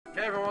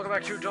Hey everyone, welcome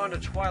back to Dawn to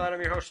Twilight.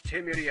 I'm your host,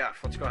 Team UDF.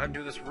 Let's go ahead and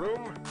do this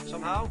room,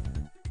 somehow.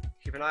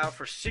 Keep an eye out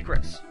for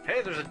secrets.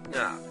 Hey, there's a...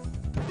 Nah.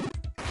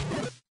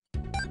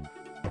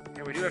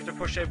 Yeah, we do have to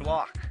push a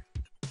block.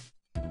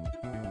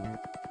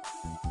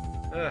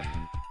 Ugh.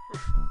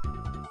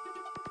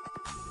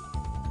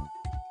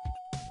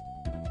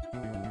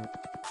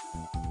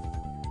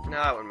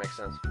 Nah, that wouldn't make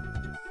sense.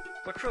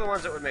 Look for the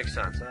ones that would make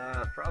sense.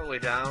 Probably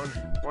down.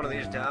 One of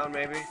these down,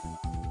 maybe.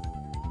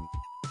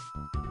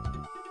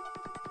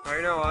 Oh,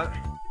 you know what?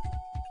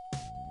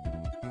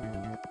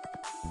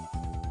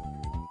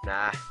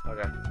 Nah,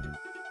 okay.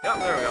 Yep,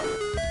 there we go.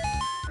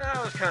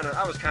 Yeah,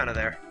 I was kinda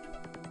there.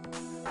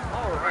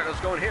 Alright, let's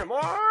go in here.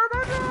 More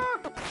magic!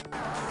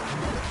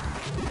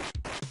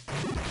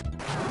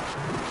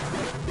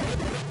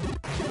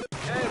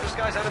 Hey, this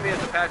guy's enemy is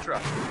the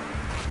Patra.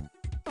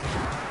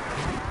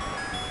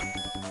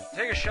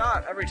 Take a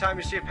shot every time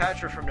you see a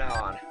Patra from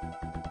now on.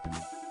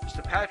 It's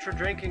the Patra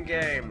drinking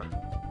game.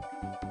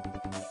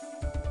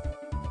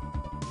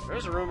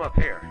 There's a room up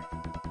here,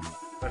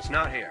 but it's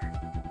not here.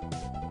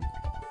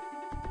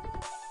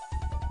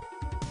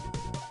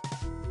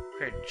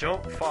 Okay,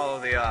 don't follow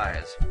the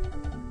eyes.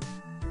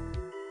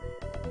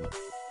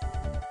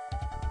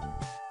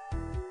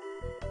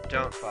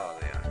 Don't follow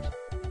the eyes.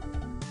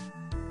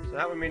 So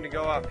that would mean to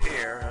go up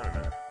here. I don't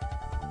know.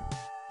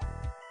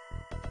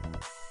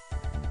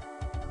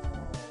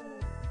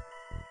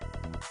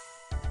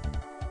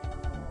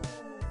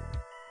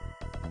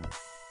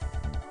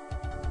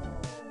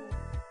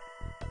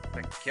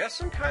 I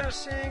guess I'm kind of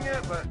seeing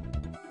it, but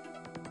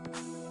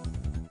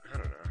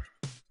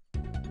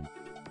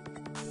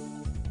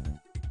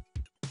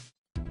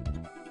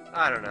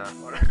I don't know.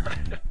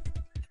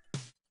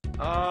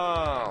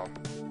 Oh.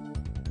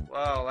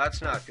 Well,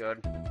 that's not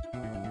good.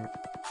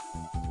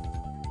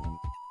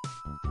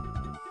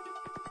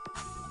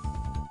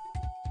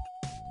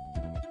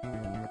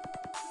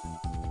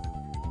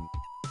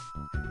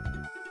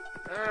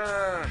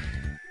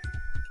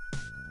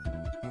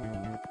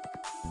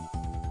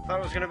 Thought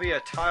it was going to be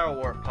a tile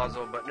warp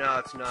puzzle, but no,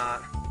 it's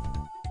not.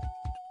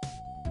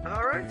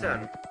 Alright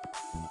then.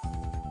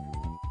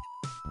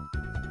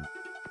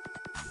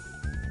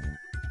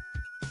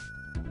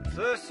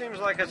 So this seems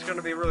like it's going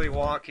to be really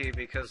wonky,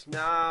 because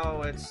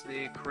now it's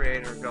the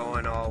creator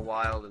going all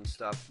wild and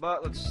stuff.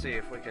 But let's see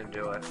if we can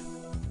do it.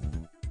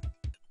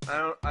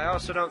 I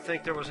also don't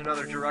think there was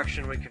another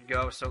direction we could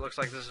go, so it looks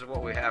like this is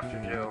what we have to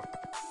do.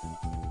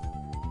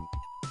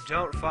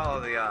 Don't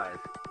follow the eye.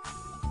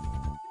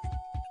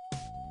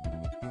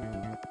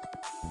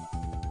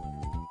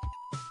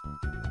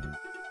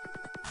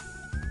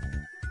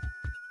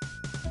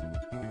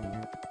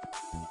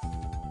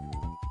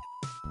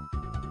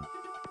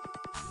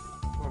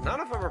 Well, none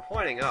of them are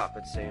pointing up,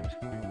 it seems.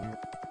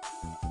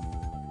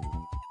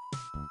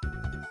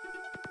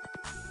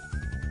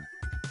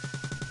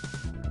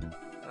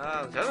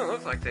 It doesn't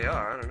look like they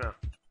are, I don't know.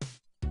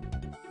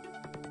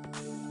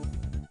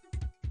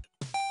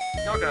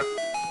 Okay.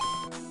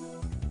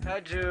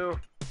 Had to...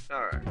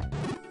 Alright.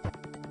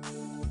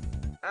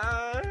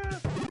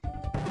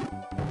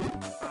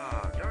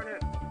 Oh, darn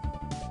it.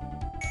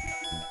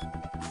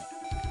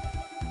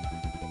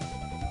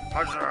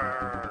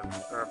 Hazard!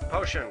 Or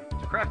potion.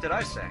 To craft it,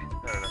 I say. I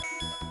don't know.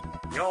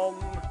 Yum!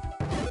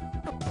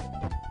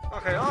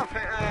 Okay,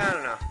 offhand... I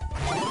don't know.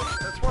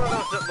 It's one of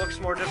those that looks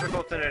more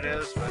difficult than it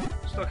is, but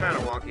still kind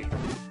of wonky.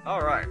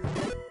 Alright.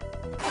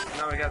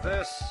 Now we got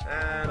this,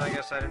 and I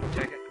guess I didn't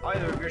take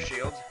either of your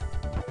shields.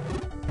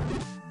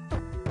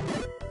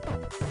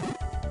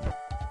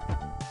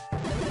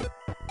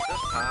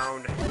 Just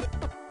pound.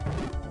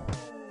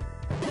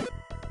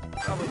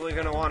 Probably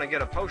gonna want to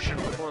get a potion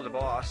before the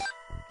boss.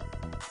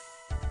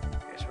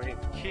 Okay, so we need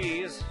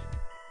keys.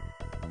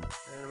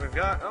 And we've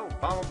got, oh,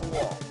 bombable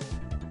wall.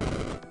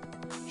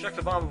 Check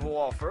the bombable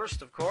wall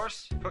first, of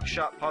course.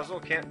 Hookshot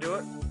puzzle, can't do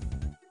it.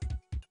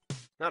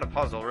 Not a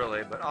puzzle,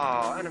 really, but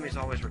oh, enemies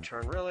always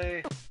return,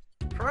 really?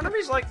 For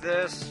enemies like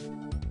this...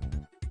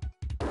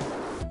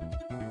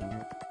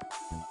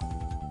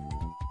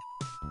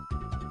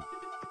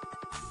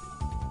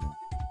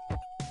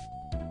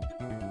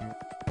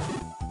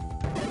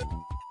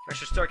 I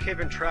should start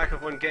keeping track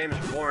of when games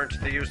warrant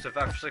the use of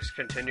F6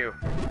 continue.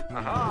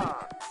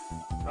 Aha!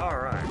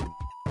 Alright.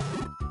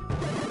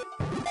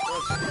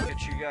 Let's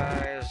get you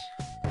guys...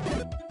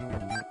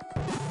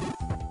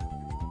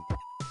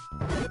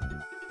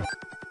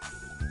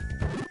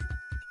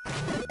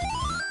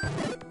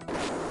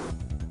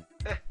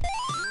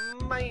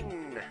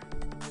 Mine!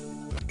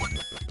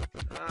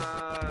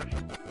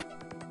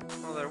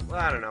 Well,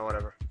 I don't know,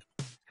 whatever.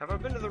 Have I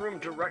been to the room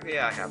directly?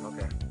 Yeah, I have,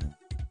 okay.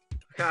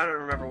 I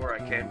don't remember where I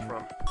came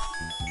from.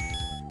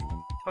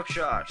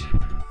 Hookshot.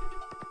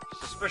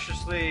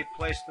 Suspiciously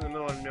placed in the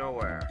middle of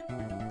nowhere.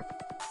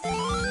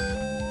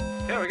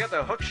 Okay, we got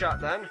the hookshot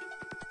then.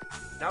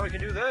 Now we can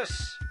do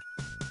this.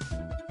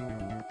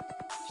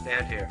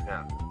 Stand here,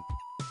 now.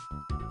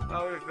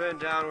 Oh, we've been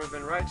down, we've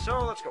been right,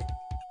 so let's go.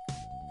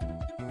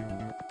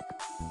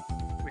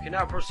 We can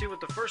now proceed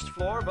with the first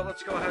floor, but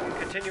let's go ahead and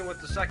continue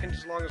with the second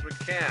as long as we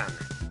can.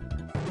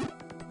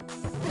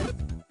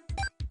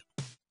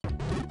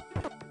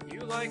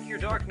 like your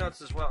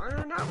Darknuts as well?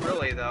 Not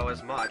really, though,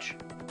 as much.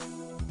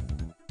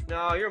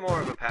 No, you're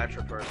more of a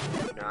Patra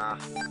person. Nah.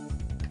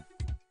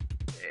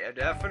 Yeah,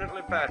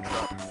 definitely Patra.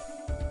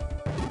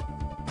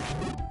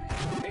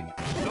 Hey,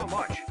 so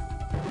much.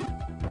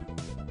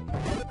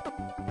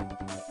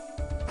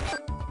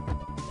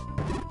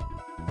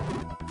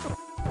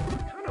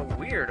 Kinda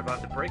weird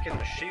about the breaking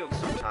the shield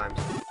sometimes.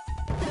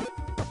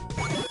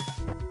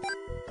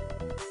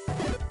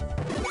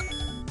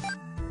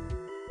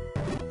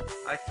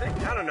 I think,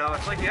 I don't know,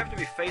 it's like you have to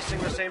be facing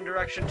the same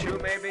direction too,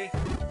 maybe?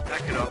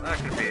 That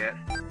could be it.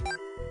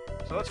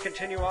 So let's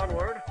continue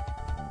onward.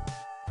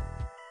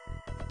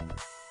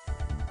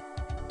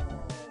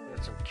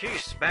 Got some key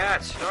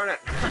spats, darn it.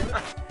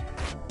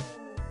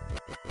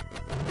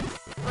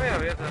 Oh yeah,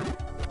 we have the...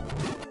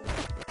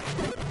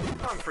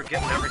 Oh, I'm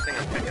forgetting everything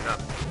I'm picking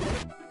up.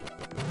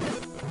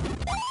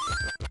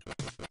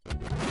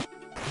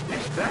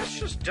 These bats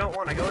just don't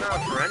want to go down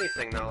for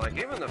anything, though. Like,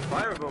 even the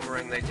fire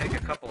boomerang, they take a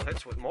couple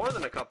hits with more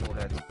than a couple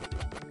hits.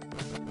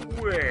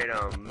 Wait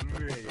a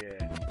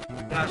minute.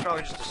 Nah, it's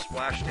probably just a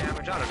splash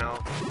damage. I don't know.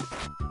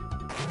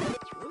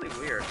 It's really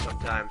weird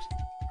sometimes.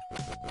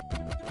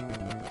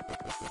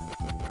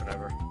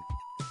 Whatever.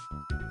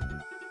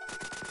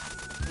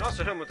 You can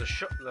also hit him with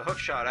the hook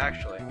shot,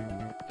 actually.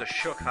 The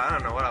shook. I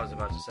don't know what I was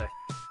about to say.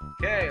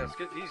 Okay, let's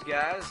get these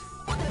guys.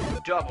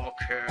 Double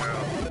kill.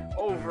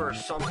 Over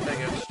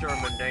something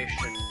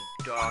extermination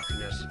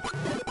darkness.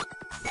 Oops.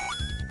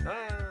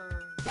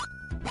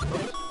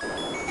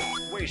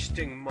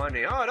 Wasting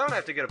money. Oh, I don't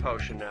have to get a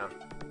potion now.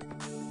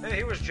 Hey,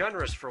 he was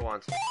generous for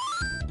once.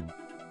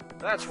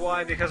 That's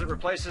why, because it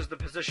replaces the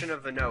position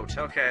of the note.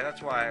 Okay,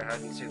 that's why I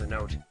didn't see the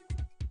note.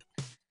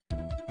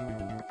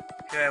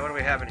 Okay, what do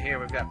we have in here?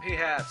 We've got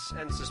P-hats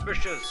and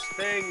suspicious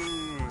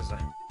things.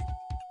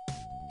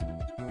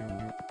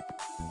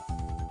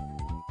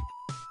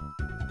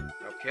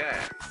 Okay.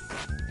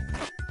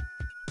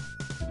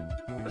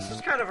 This is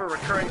kind of a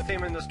recurring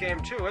theme in this game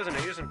too, isn't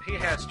it? Using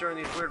P-hats during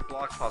these weird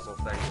block puzzle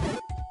things.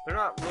 They're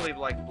not really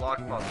like block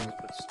puzzles,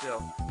 but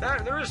still.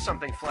 There is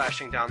something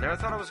flashing down there. I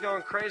thought I was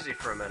going crazy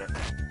for a minute.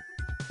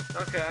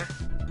 Okay.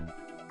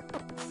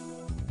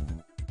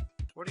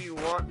 What do you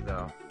want,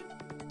 though?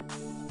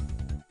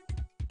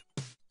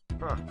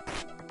 Huh.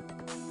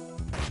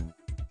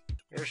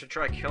 Maybe I should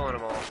try killing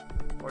them all.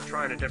 Or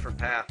trying a different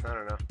path. I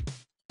don't know.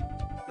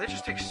 They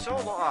just take so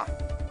long. I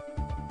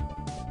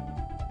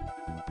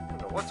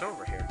don't know what's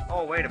over here.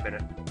 Oh, wait a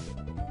minute.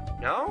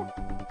 No?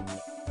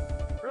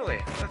 Really?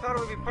 I thought it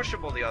would be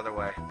pushable the other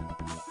way.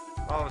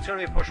 Oh, it's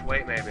gonna be push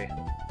weight, maybe.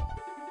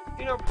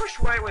 You know, push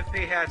weight with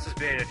P-hats is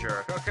being a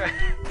jerk, okay?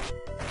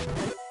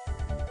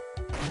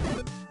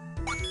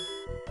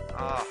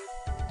 Ah.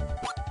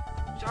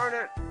 Darn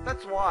it,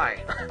 that's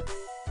why.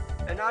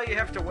 And now you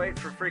have to wait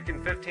for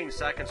freaking 15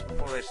 seconds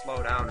before they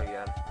slow down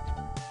again.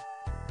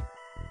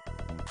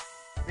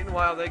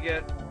 Meanwhile, they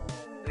get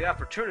the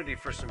opportunity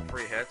for some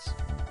free hits.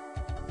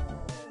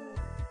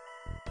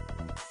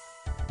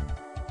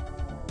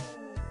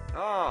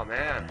 Oh,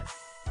 man.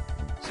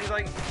 See,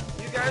 like,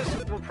 you guys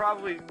will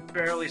probably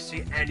barely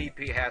see any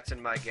P-hats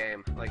in my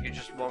game. Like, you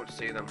just won't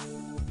see them.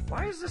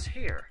 Why is this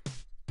here?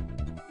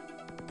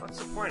 What's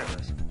the point of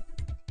this?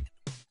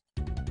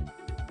 Do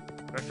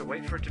I have to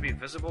wait for it to be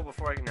visible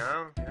before I can...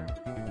 No?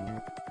 Yeah.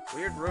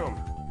 Weird room.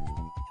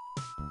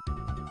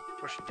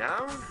 Push it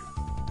down?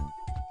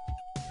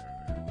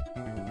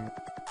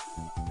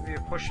 Maybe you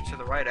push it to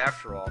the right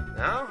after all.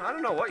 No? I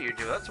don't know what you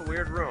do. That's a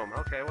weird room.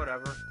 Okay,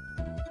 whatever.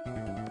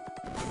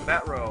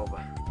 Bat robe.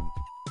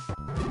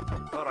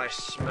 Thought I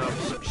smelled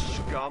some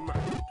scum.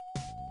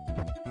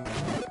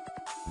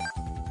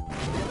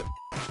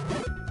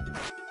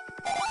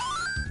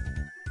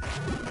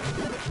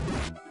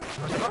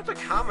 I was about to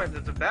comment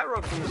that the bat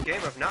robes in this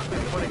game have not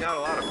been putting out a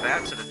lot of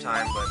bats at a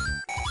time, but,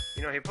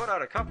 you know, he put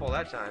out a couple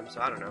that time,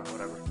 so I don't know,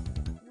 whatever.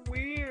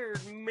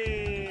 Weird,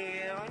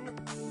 man.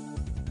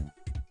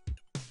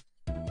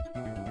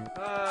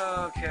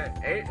 Okay,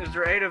 is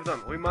there 8 of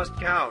them? We must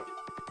count.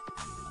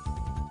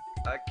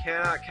 I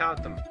cannot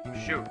count them.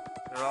 Shoot.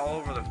 They're all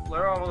over the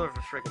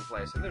freaking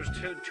place. And there's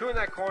two in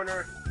that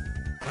corner.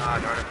 Ah,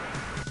 darn it.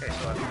 Okay,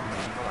 so hold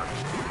on.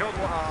 Killed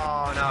one.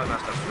 Oh, now I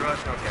messed up. Screw it.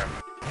 Don't care.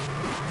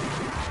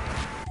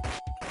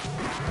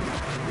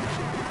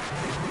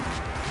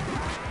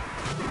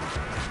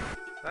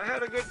 I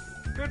had a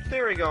good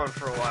theory going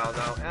for a while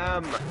though.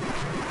 M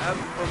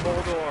for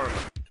Moldorm.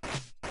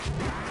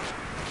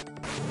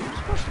 I'm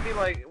supposed to be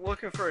like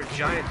looking for a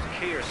giant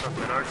key or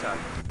something, aren't I?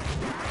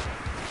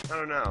 I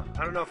don't know.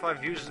 I don't know if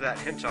I've used that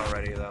hint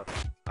already, though.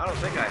 I don't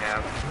think I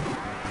have.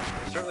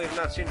 I certainly have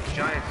not seen a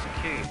giant's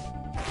key.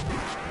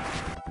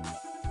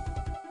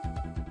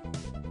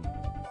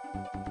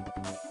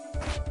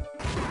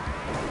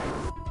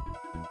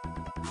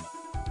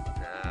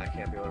 Nah, I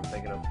can't be what I'm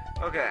thinking of.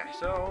 Okay,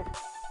 so...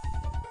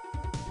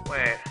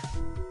 Wait.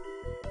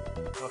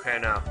 Okay,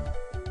 now.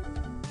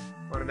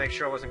 I want to make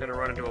sure I wasn't going to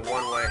run into a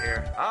one-way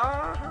here.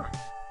 Ah!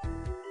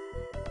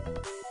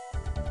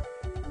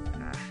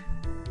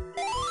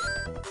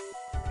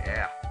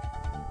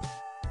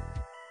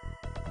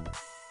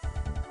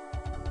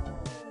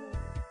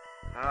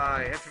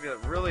 You have to be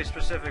really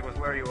specific with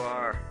where you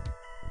are.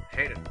 I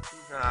hate it.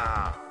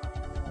 Ah.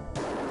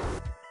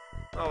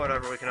 Oh,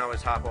 whatever, we can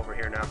always hop over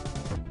here now.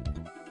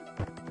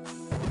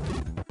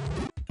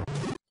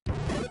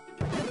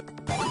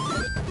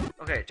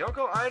 Okay, don't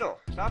go idle.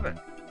 Stop it.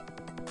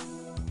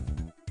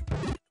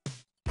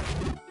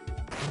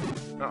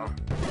 Uh-oh.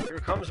 Here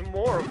comes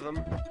more of them.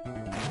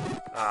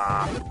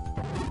 Ah.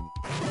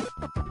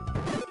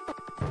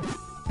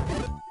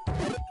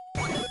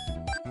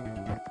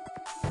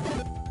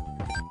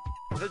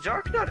 The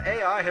Darknut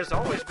AI has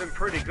always been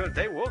pretty good.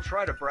 They will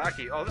try to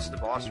bracky. Oh, this is the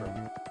boss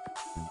room.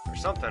 Or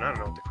something. I don't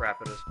know what the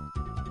crap it is.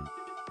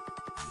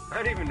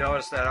 I didn't even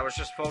notice that. I was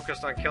just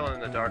focused on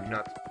killing the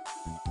Darknut.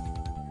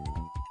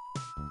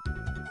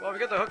 Well, we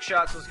got the hook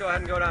shot, so let's go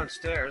ahead and go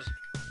downstairs.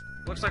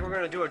 Looks like we're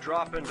going to do a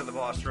drop into the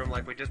boss room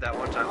like we did that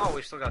one time. Oh,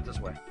 we still got this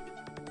way.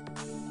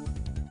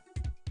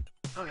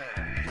 Okay.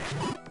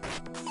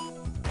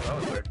 Oh, that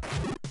was weird.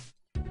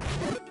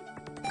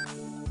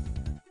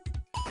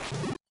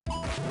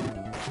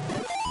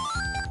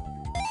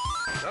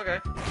 Okay.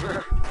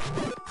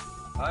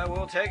 I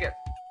will take it.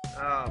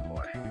 Oh,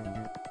 boy.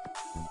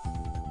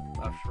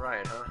 Left,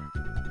 right, huh?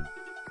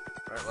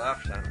 Right,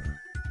 left, I don't know.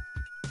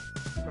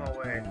 Oh,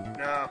 wait.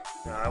 No,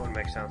 that wouldn't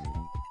make sense.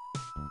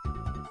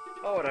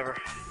 Oh, whatever.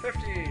 50!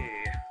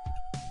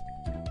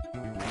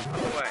 Out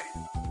of the way.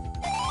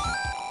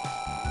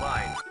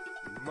 Mine.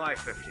 My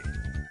 50.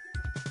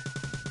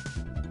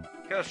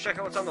 Okay, let's check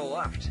out what's on the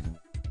left.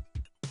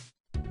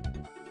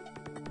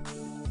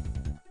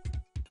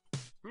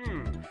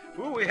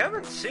 Ooh, we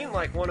haven't seen,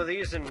 like, one of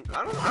these in...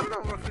 I don't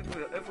know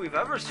if we've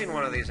ever seen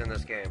one of these in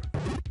this game.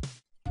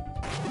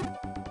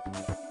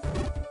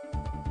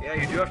 Yeah,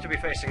 you do have to be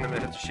facing them to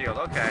hit the shield.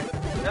 Okay.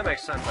 That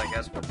makes sense, I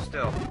guess, but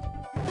still.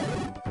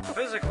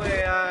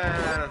 Physically,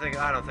 I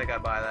don't think I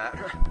buy that.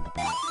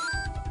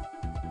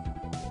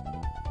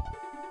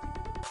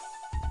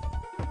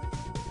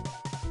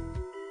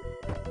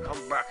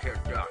 Come back here,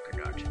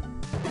 Darknut.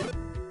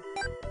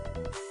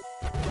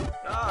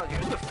 Ah,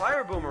 use the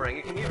fire boomerang.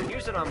 You can even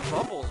use it on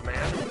bubbles,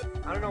 man.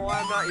 I don't know why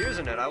I'm not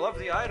using it. I love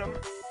the item.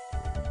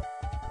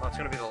 Oh, it's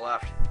gonna be the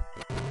left.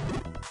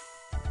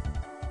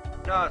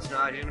 No, it's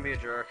not. He's gonna be a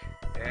jerk.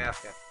 Yeah,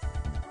 okay.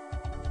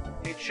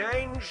 He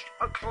changed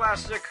a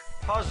classic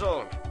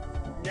puzzle.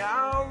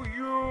 Now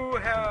you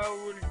have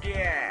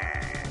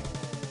die.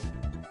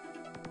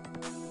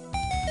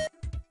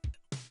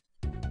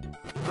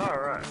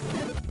 Alright.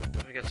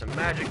 We get some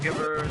magic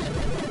givers.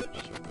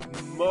 Just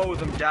mow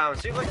them down.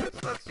 See, like,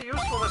 that's the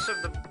usefulness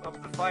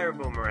of the fire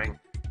boomerang.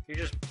 You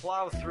just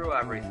plow through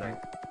everything.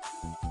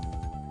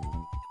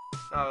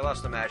 Oh, we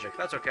lost the magic.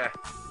 That's okay.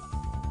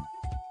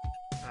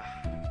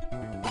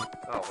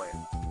 Oh, wait.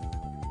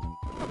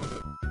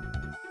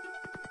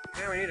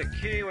 Okay, we need a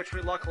key, which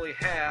we luckily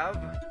have.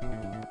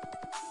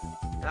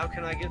 How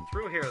can I get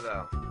through here,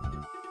 though?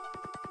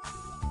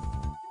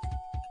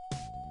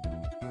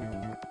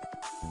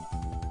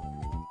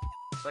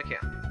 Yes, I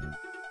can.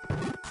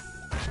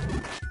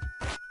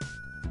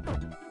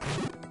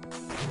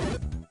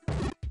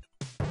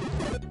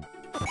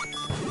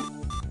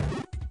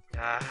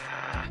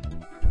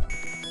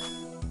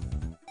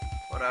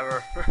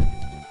 Whatever.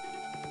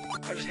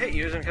 I just hate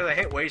using because I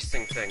hate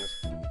wasting things.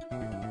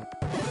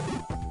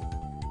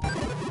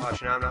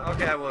 Watch now, I'm not.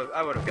 Okay, I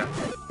would have gotten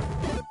it.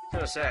 I was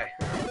gonna say.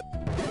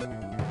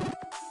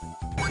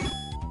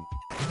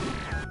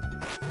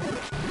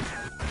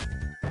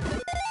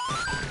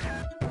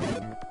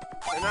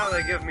 And now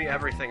they give me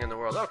everything in the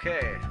world. Okay,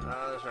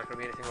 there's not gonna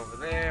be anything over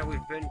there.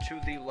 We've been to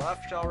the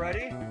left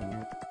already.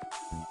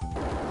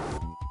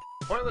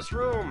 Pointless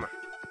room.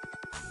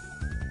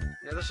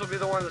 Yeah, this will be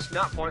the one that's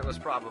not pointless,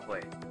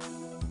 probably.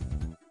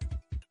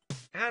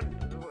 And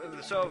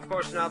so, of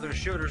course, now there's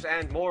shooters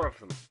and more of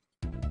them.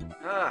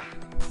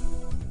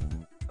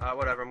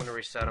 Whatever, I'm gonna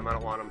reset them. I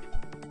don't want them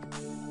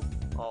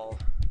all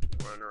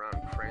running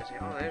around crazy.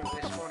 Oh, they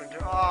spawned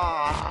into...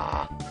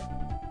 Ah!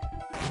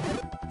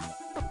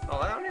 Oh,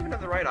 I don't even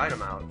have the right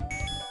item out.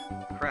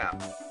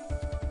 Crap.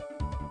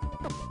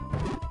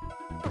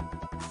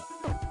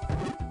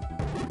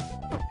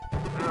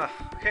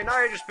 Okay, now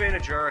you're just being a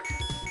jerk.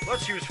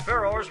 Let's use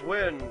Pharaoh's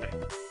Wind.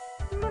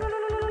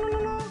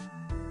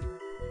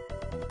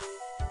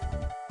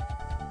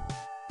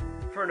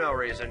 For no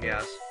reason,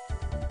 yes.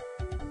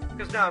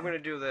 Because now I'm going to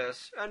do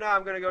this, and now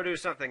I'm going to go do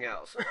something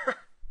else.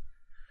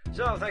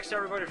 So, thanks to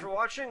everybody for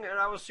watching, and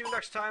I will see you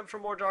next time for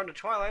more Dawn to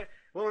Twilight,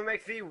 when we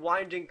make the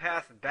winding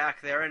path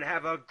back there and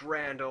have a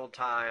grand old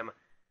time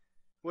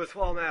with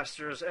Wall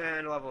Masters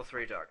and level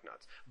 3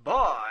 Darknuts.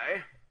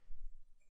 Bye!